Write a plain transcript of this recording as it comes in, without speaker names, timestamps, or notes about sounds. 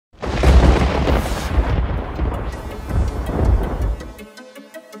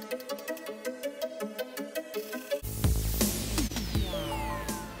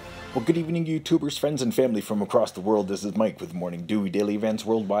Well, good evening, YouTubers, friends, and family from across the world. This is Mike with Morning Dew Daily Events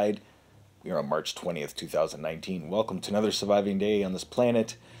Worldwide. We are on March 20th, 2019. Welcome to another surviving day on this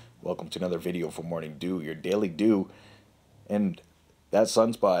planet. Welcome to another video for Morning Dew, your daily dew. And that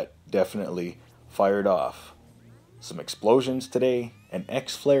sunspot definitely fired off. Some explosions today. An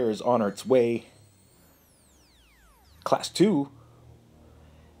X-flare is on its way. Class 2.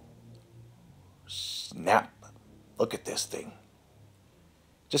 Snap. Look at this thing.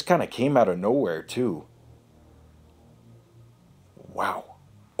 Just kind of came out of nowhere, too. Wow.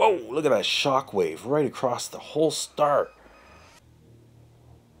 Whoa, look at that shockwave right across the whole star.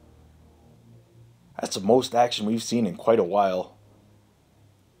 That's the most action we've seen in quite a while.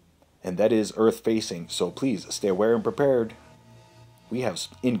 And that is Earth facing, so please stay aware and prepared. We have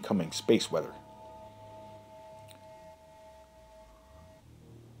incoming space weather.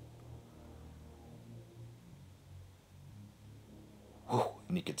 Whew,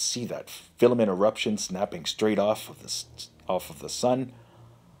 and you can see that filament eruption snapping straight off of the sun.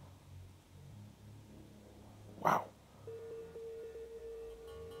 Wow.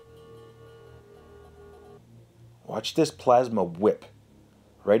 Watch this plasma whip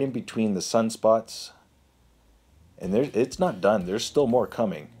right in between the sunspots. And it's not done. There's still more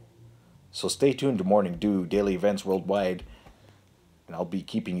coming. So stay tuned to Morning Dew Daily Events Worldwide, and I'll be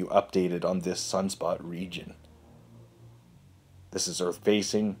keeping you updated on this sunspot region. This is Earth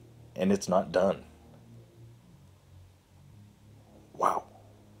facing, and it's not done. Wow.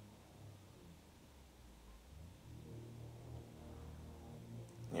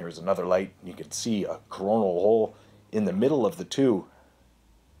 Here's another light. You can see a coronal hole in the middle of the two.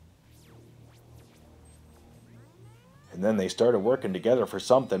 And then they started working together for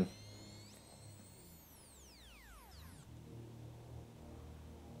something.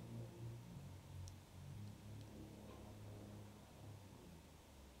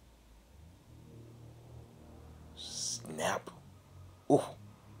 Snap. Ooh.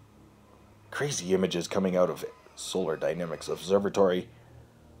 Crazy images coming out of Solar Dynamics Observatory.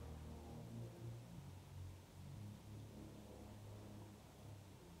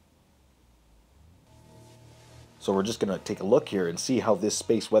 So we're just going to take a look here and see how this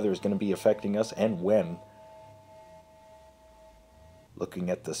space weather is going to be affecting us and when.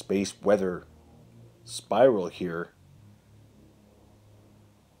 Looking at the space weather spiral here.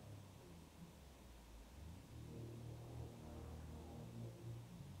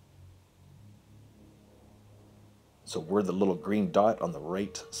 So we're the little green dot on the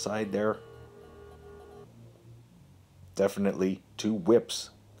right side there. Definitely two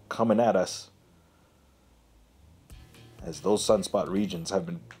whips coming at us, as those sunspot regions have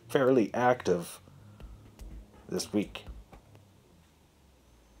been fairly active this week.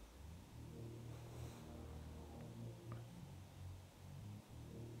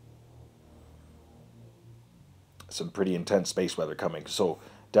 Some pretty intense space weather coming, so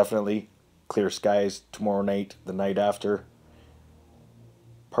definitely clear skies tomorrow night, the night after.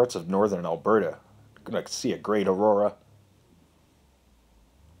 Parts of northern Alberta are going to see a great aurora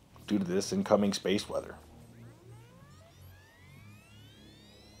due to this incoming space weather.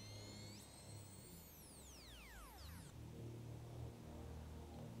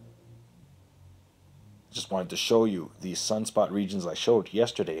 Just wanted to show you these sunspot regions I showed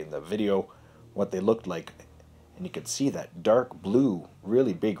yesterday in the video, what they looked like. And you can see that dark blue,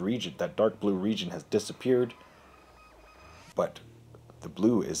 really big region. That dark blue region has disappeared, but the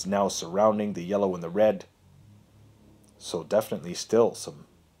blue is now surrounding the yellow and the red. So definitely still some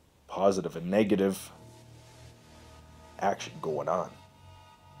positive and negative action going on.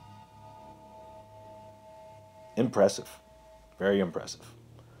 Impressive. Very impressive.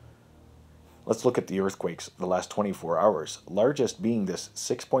 Let's look at the earthquakes the last 24 hours. Largest being this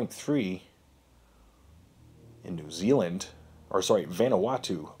 6.3 in New Zealand, or sorry,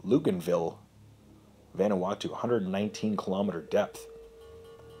 Vanuatu, Luganville, Vanuatu, 119 kilometer depth.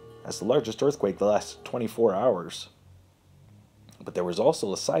 That's the largest earthquake the last 24 hours. But there was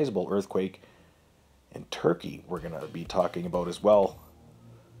also a sizable earthquake in Turkey we're going to be talking about as well.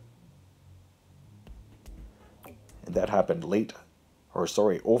 And that happened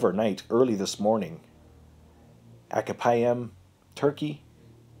overnight, early this morning. Akapayam, Turkey,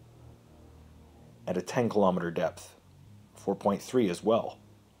 at a 10 kilometer depth, 4.3 as well.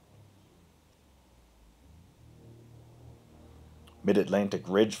 Mid-Atlantic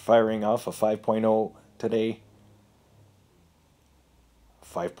Ridge firing off a 5.0 today.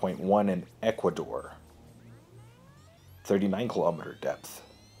 5.1 in Ecuador, 39 kilometer depth.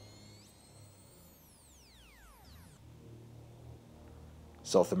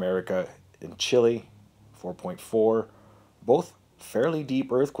 South America in Chile, 4.4, both fairly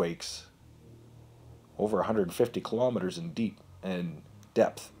deep earthquakes, over 150 kilometers in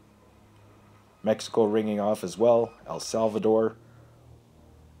depth. Mexico ringing off as well, El Salvador.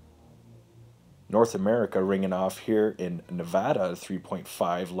 North America ringing off here in Nevada,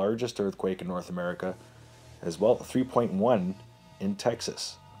 3.5, largest earthquake in North America, as well 3.1 in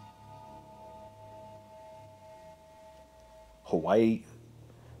Texas. Hawaii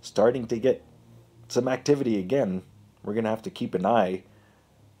starting to get some activity again. We're going to have to keep an eye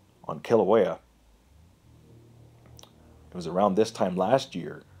on Kilauea. It was around this time last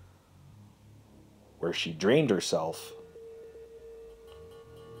year where she drained herself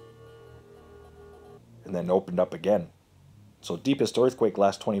and then opened up again. So deepest earthquake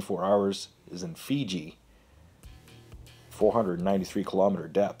last 24 hours is in Fiji, 493 kilometer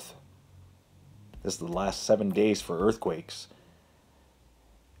depth. This is the last 7 days for earthquakes.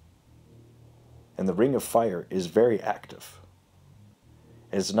 And the Ring of Fire is very active.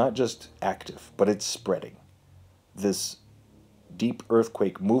 It's not just active, but it's spreading. This deep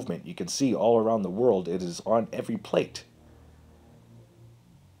earthquake movement you can see all around the world. It is on every plate.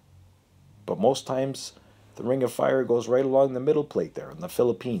 But most times, the Ring of Fire goes right along the middle plate there in the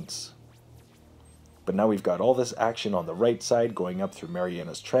Philippines. But now we've got all this action on the right side going up through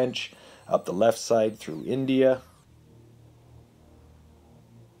Marianas Trench, up the left side through India,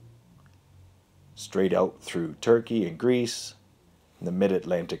 straight out through Turkey and Greece, and the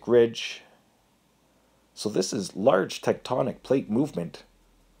Mid-Atlantic Ridge. So this is large tectonic plate movement.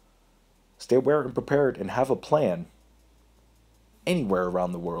 Stay aware and prepared and have a plan. Anywhere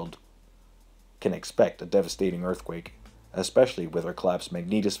around the world can expect a devastating earthquake, especially with our collapsed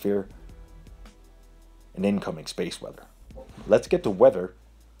magnetosphere and incoming space weather. Let's get to weather,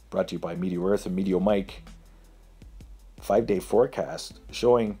 brought to you by Meteo Earth and Meteo Mike. 5-day forecast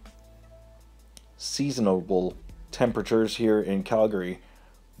showing seasonable temperatures here in Calgary,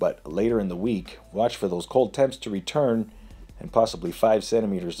 but later in the week, watch for those cold temps to return and possibly 5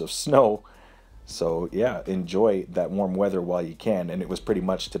 centimeters of snow. So yeah, enjoy that warm weather while you can. And it was pretty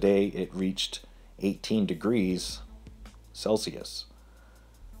much today, it reached 18 degrees Celsius.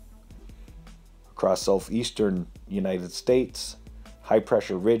 Across southeastern United States, high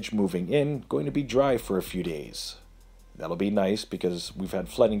pressure ridge moving in, going to be dry for a few days. That'll be nice because we've had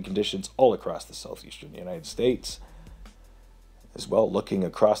flooding conditions all across the southeastern United States. As well, looking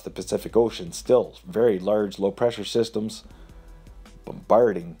across the Pacific Ocean, still very large low pressure systems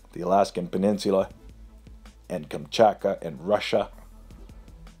bombarding the Alaskan Peninsula and Kamchatka and Russia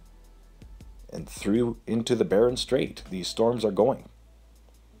and through into the Bering Strait. These storms are going.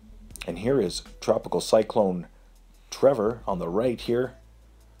 And here is Tropical Cyclone Trevor on the right here.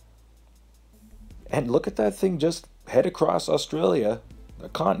 And look at that thing just head across Australia, the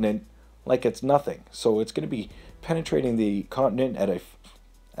continent, like it's nothing. So it's going to be penetrating the continent at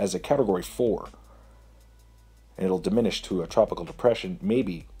as a category 4. And it'll diminish to a tropical depression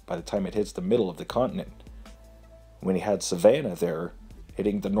maybe by the time it hits the middle of the continent. When he had Savannah there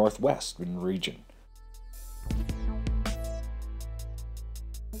hitting the northwestern region.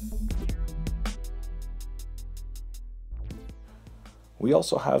 We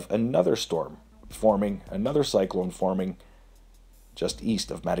also have another storm forming, another cyclone forming just east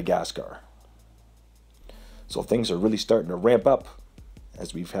of Madagascar. So things are really starting to ramp up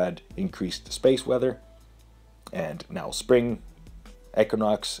as we've had increased space weather. And now spring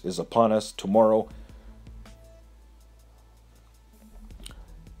equinox is upon us tomorrow.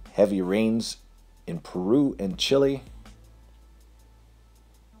 Heavy rains in Peru and Chile.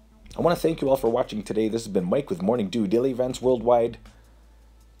 I want to thank you all for watching today. This has been Mike with Morning Dew Daily Events Worldwide.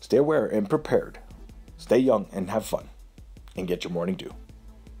 Stay aware and prepared. Stay young and have fun. And get your morning dew.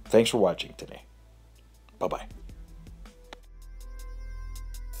 Thanks for watching today. Bye-bye.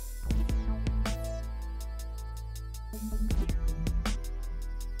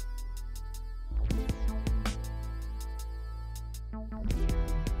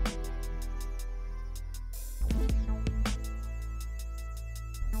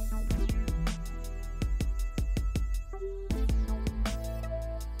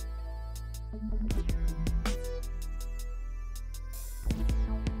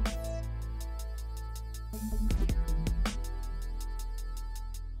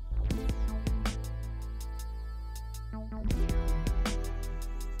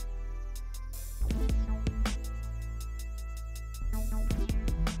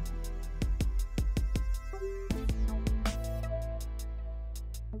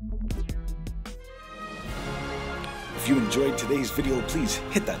 If you enjoyed today's video, please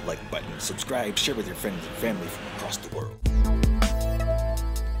hit that like button, subscribe, share with your friends and family from across the world.